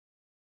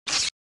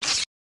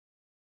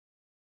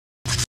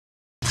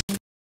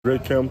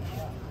Great camp.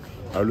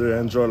 I really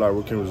enjoy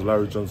working with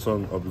Larry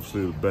Johnson,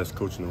 obviously the best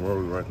coach in the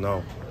world right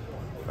now.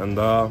 And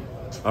I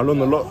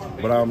learned a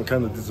lot, but I'm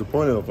kind of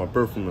disappointed of my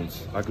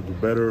performance. I could do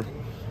better.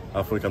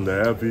 I feel like I'm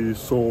the heavy,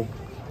 so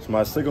it's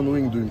my second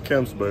week doing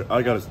camps, but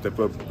I gotta step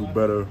up, do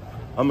better.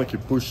 I'm gonna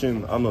keep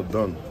pushing. I'm not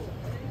done.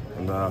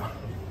 And I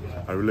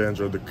really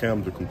enjoyed the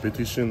camp, the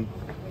competition.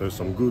 There's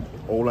some good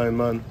O-line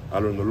man. I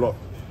learned a lot.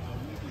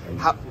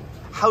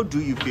 How do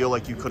you feel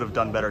like you could have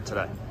done better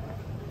today?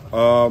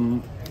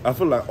 I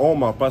feel like all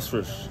my pass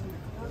rush,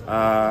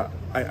 I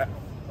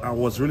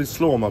was really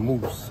slow on my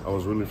moves.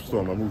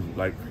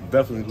 Like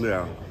definitely,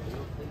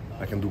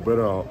 I can do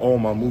better on all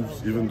my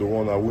moves, even the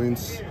one that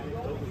wins.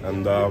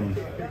 And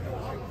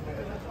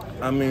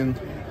I mean,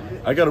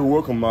 I got to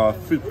work on my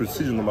feet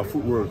precision, on my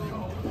footwork.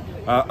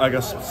 I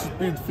got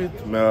speed feet,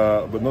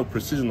 but not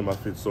precision on my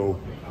feet. So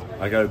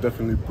I got to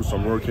definitely put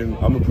some work in.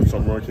 I'm gonna put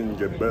some work in,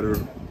 get better,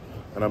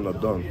 and I'm not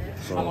done.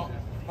 So.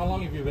 How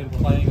long have you been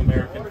playing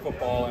American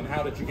football, and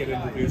how did you get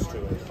introduced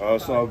to it?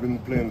 So I've been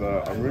playing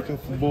American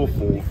football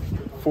for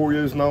 4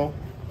 years now.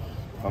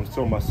 I'm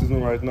still in my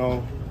season right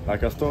now.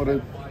 Like I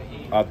started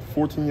at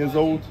 14 years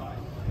old.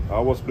 I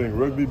was playing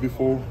rugby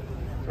before.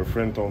 A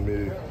friend told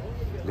me,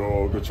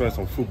 go try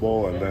some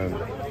football, and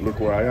then look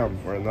where I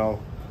am right now.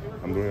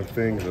 I'm doing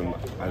things, and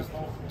I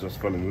just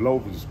fell in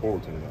love with the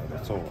sport, and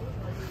that's all.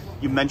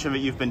 You mentioned that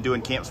you've been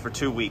doing camps for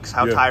 2 weeks.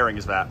 How tiring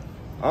is that?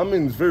 I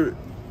mean, it's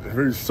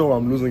very sore.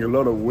 I'm losing a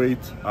lot of weight.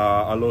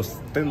 I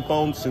lost 10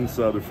 pounds since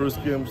the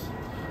first games.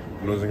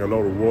 Losing a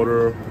lot of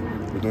water.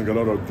 We're doing a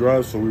lot of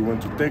drives. So we went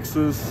to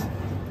Texas,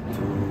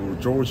 to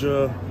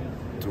Georgia,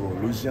 to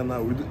Louisiana,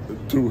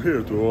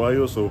 to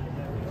Ohio. So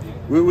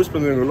we're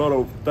spending a lot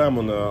of time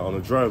on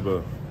a drive.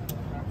 But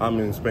I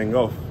mean, it's paying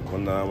off.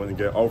 When you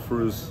get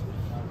offers,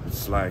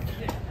 it's like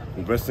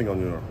investing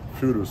on your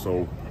future.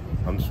 So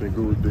I'm just feeling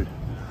good with it.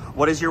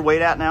 What is your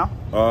weight at now?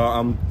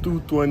 I'm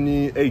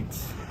 228.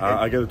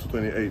 I get it to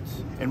 28.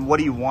 And what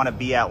do you want to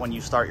be at when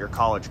you start your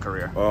college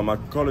career? My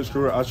college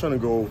career, I'm trying to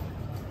go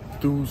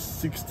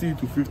 260,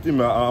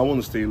 250. I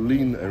want to stay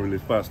lean and really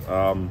fast.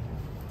 I'm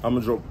gonna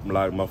drop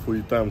like my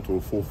 40 time to a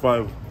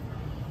 4.5.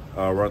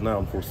 Right now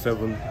I'm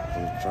 4.7.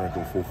 I'm trying to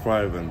go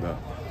 4.5, and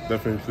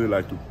definitely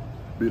like to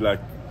be like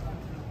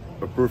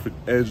a perfect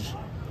edge,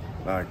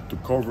 like to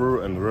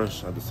cover and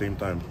rush at the same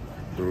time,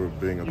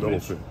 being a double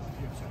fit.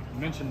 You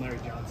mentioned Larry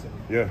Johnson.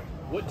 Yeah.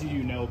 What do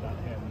you know about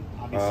him?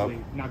 Obviously,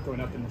 not growing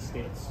up in the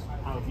States.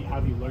 How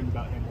have you learned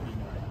about him? What do you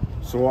know?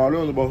 So I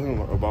learned about him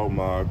about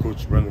my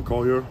coach Brandon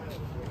Collier,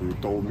 who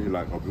told me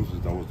like obviously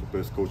that was the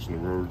best coach in the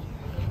world.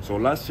 So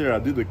last year I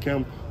did the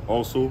camp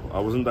also. I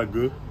wasn't that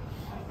good,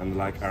 and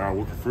like I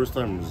worked the first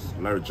time with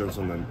Larry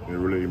Johnson, and it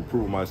really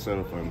improved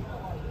myself and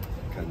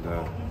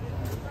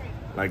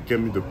like gave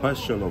me the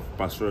passion of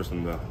pass rush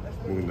and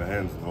moving the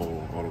hands and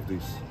all of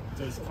this.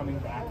 Does coming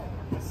back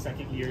the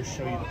second year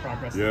show you the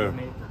progress that you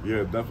made?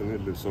 Yeah,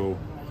 definitely. So,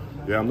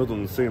 yeah, I'm not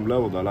on the same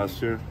level that last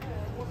year.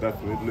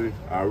 Definitely,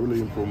 I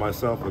really improved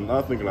myself, and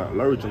I think like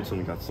Larry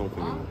Johnson got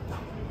something in it.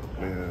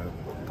 Yeah,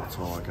 that's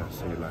all I gotta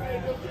say.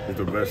 Like, he's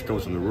the best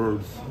coach in the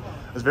world.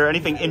 Is there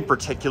anything in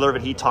particular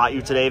that he taught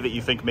you today that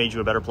you think made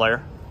you a better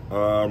player?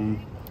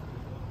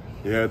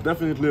 Yeah,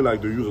 definitely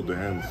like the use of the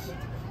hands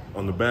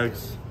on the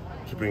bags,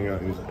 keeping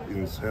in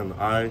his hand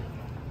eye,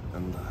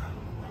 and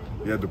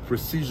yeah, the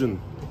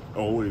precision.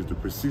 Always the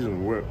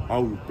precision,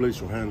 how you place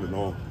your hand and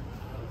all.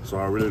 So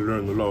I really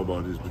learned a lot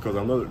about this because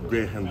I'm not a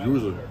great hand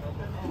user.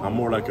 I'm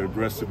more like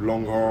aggressive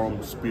long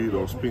arm, speed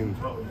or spin.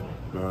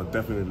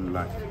 Definitely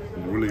like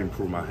really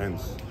improve my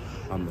hands.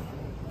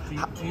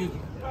 Do you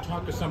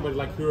talk to somebody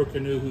like Hero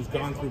Canoe who's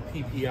gone through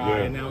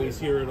PPI and now he's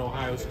here at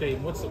Ohio State?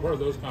 What are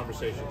those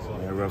conversations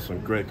like? Yeah, we have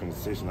some great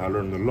conversations. I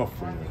learned a lot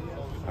from him.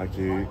 Like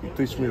he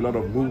teach me a lot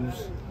of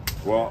moves.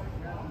 Well,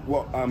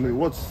 I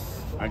mean,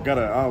 I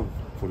gotta have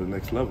for the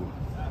next level.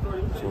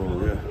 So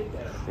yeah,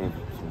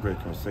 some great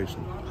conversation.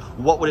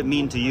 What would it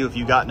mean to you if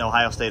you got an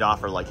Ohio State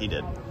offer like he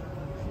did?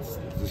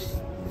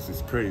 This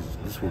is crazy.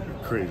 This would be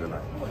crazy.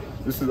 Like,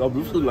 this is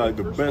obviously like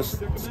the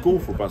best school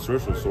for pass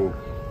rushers. So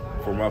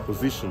for my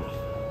position,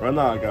 right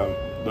now I got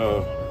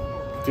the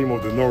team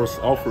of the North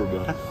offer,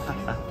 but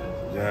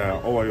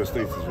yeah, Ohio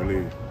State is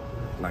really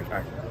like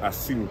I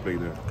see me play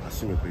there.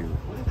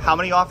 How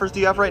many offers do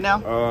you have right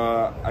now?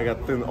 I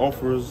got 10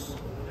 offers.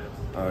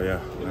 Yeah,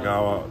 I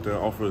got 10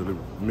 offers,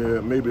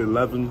 maybe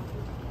 11.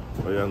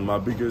 But yeah, my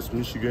biggest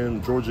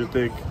Michigan, Georgia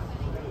Tech.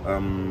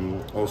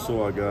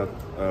 Also, I got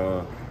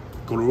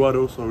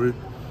Colorado, sorry,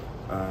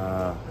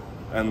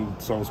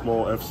 and some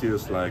small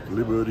FCS like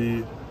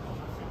Liberty,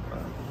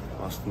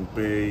 Austin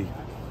Pay.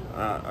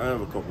 I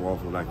have a couple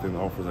offers, like 10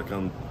 offers. I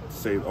can't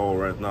say it all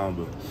right now,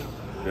 but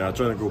yeah, I'm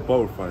trying to go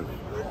Power 5.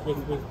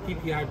 With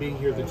PPI being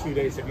here the 2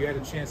 days, have you had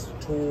a chance to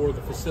tour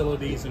the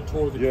facilities and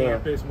tour the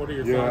campus? What are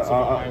your thoughts of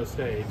Ohio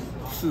State?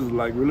 This is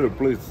like really a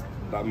place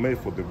that made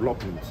for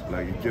development.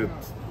 Like it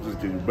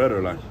just get you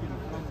better. Like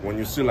when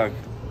you see like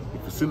the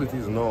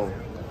facilities and all,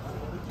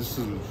 this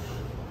is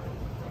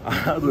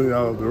I don't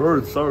know the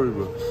word. Sorry,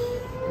 but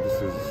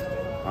this is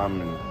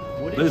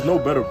There's no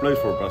better place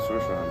for a pass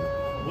rusher. I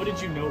mean. What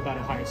did you know about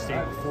Ohio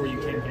State before you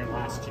came here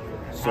last year?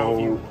 And So, how have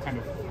you kind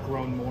of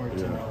grown more to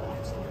know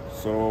Ohio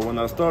State? So when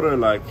I started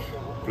like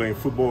playing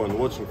football and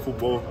watching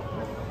football,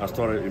 I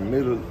started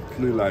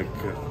immediately like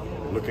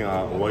looking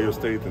at Ohio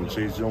State and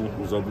Chase Young,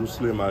 who's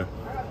obviously my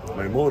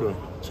model.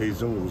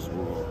 Chase Young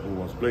who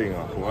was playing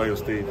at Ohio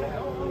State.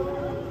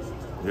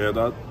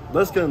 Yeah,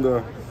 that's kind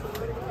of,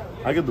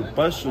 I get the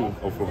passion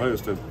of Ohio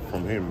State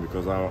from him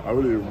because I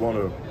really want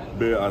to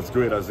be as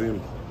great as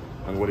him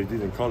and what he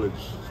did in college.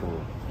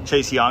 So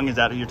Chase Young, is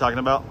that who you're talking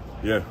about?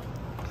 yeah.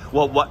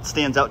 Well, what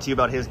stands out to you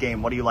about his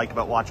game? What do you like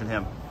about watching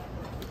him?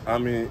 I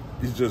mean,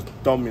 he's just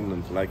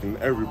dominant, like in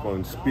every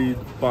point. Speed,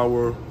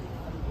 power,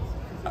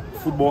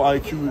 football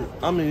IQ.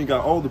 I mean, he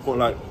got all the points.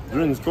 Like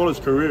during his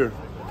college career,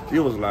 he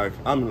was like,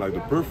 I mean, like the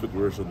perfect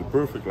version, the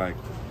perfect like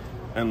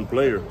end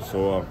player.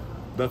 So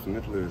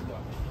definitely.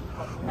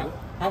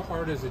 How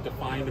hard is it to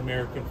find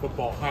American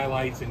football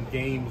highlights and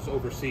games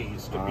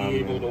overseas to be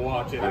able to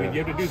watch it? I mean,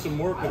 you have to do some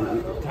work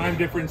with time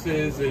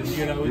differences and,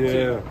 you know.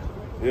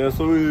 Yeah.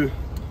 So we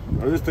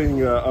are just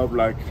staying up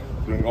like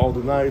during all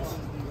the nights.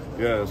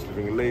 Yeah,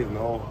 sleeping late and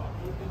all.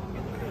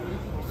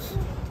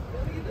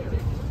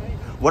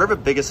 What are the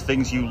biggest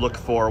things you look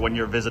for when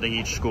you're visiting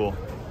each school?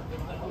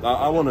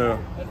 I want to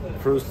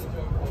first.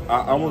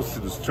 I want to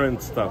see the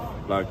strength stuff.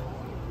 Like,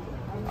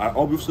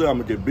 obviously, I'm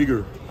gonna get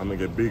bigger. I'm gonna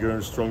get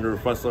bigger, stronger,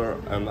 faster,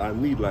 and I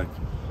need like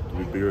to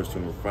be bigger,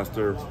 stronger,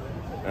 faster.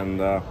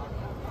 And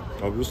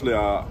obviously,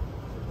 I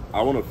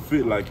want to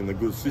fit like in a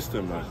good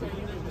system. Like,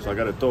 so I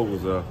got to talk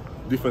with a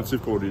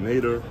defensive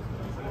coordinator,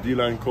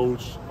 D-line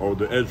coach, or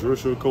the edge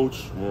rusher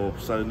coach. More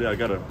precisely, I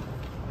gotta,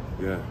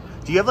 yeah.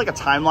 Do you have like a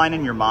timeline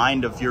in your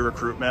mind of your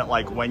recruitment,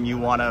 like when you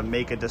want to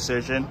make a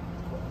decision?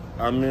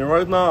 I mean,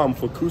 right now I'm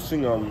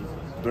focusing on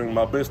doing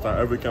my best at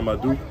every camp I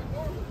do.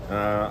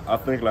 I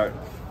think like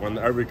when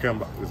every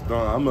camp is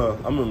done, I'm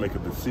gonna make a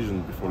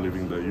decision before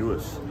leaving the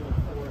U.S.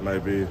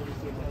 Maybe.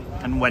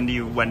 And when do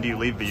you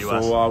leave the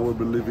U.S.? So I will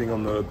be leaving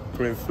on the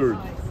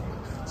 23rd.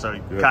 So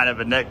kind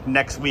of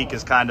next week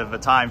is kind of a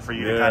time for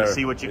you to kind of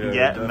see what you can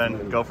get and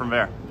then go from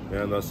there.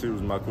 Yeah, and I see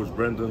with my coach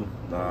Brendan.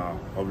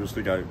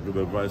 Obviously got good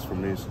advice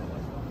from me. So.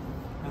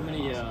 How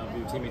many of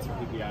your teammates from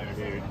PPI are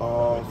here?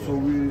 So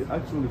we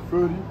actually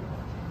 30.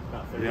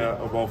 About 30.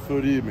 Yeah, about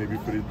 30, maybe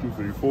 32,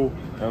 34.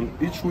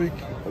 And each week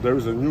there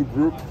is a new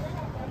group,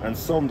 and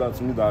some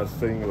that's me that's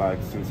staying like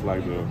since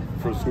like the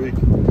first week.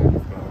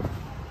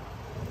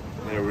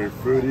 Yeah, we're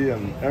 30,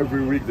 and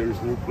every week there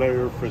is new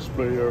player, fresh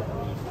player,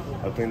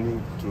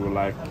 attending to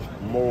like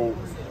more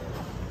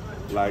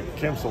like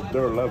camps of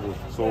their level.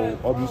 So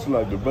obviously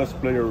like the best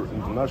player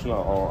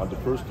international are at the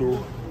first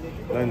tour,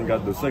 then you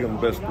got the second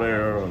best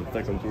player on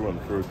second tour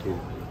and third tour.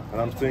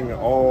 And I'm staying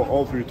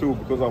all three tours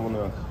because I want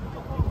to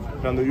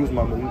kind of use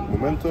my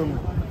momentum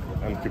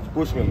and keep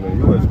pushing in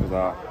the US because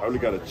I really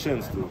got a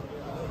chance to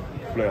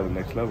play at the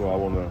next level. I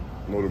want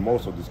to know the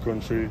most of this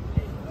country,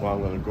 where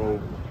I'm going to go,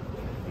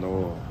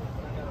 know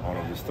all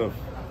of this stuff.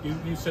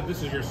 You said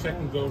this is your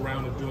second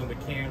go-round of doing the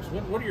camps.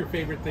 What are your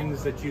favorite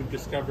things that you've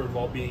discovered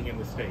while being in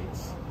the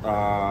States?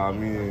 I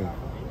mean,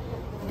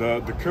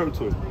 the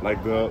culture,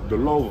 like the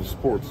love of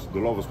sports,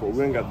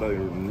 We ain't got that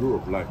in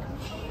Europe. Like,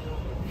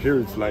 here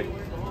it's like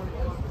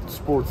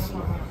sports.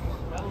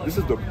 This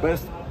is the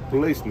best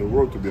place in the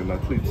world to be an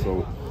athlete,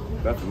 so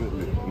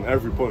definitely, in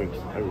every point.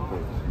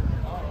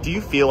 Do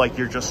you feel like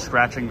you're just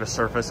scratching the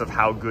surface of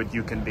how good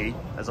you can be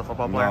as a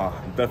football player? Nah,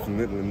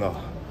 definitely not.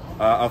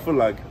 I feel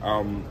like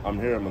I'm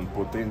here and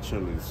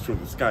potential is through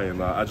the sky,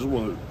 and I just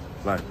want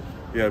to, like,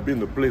 be in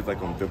the place that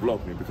can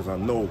develop me because I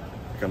know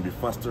I can be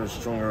faster,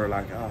 stronger.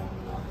 Like,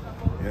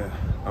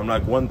 I'm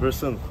like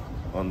 1%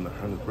 on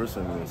 100%.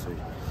 I'm gonna say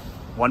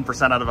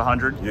 1% out of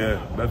 100.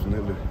 Yeah,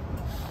 definitely.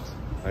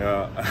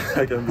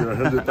 I can be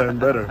 100 times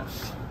better.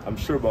 I'm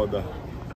sure about that.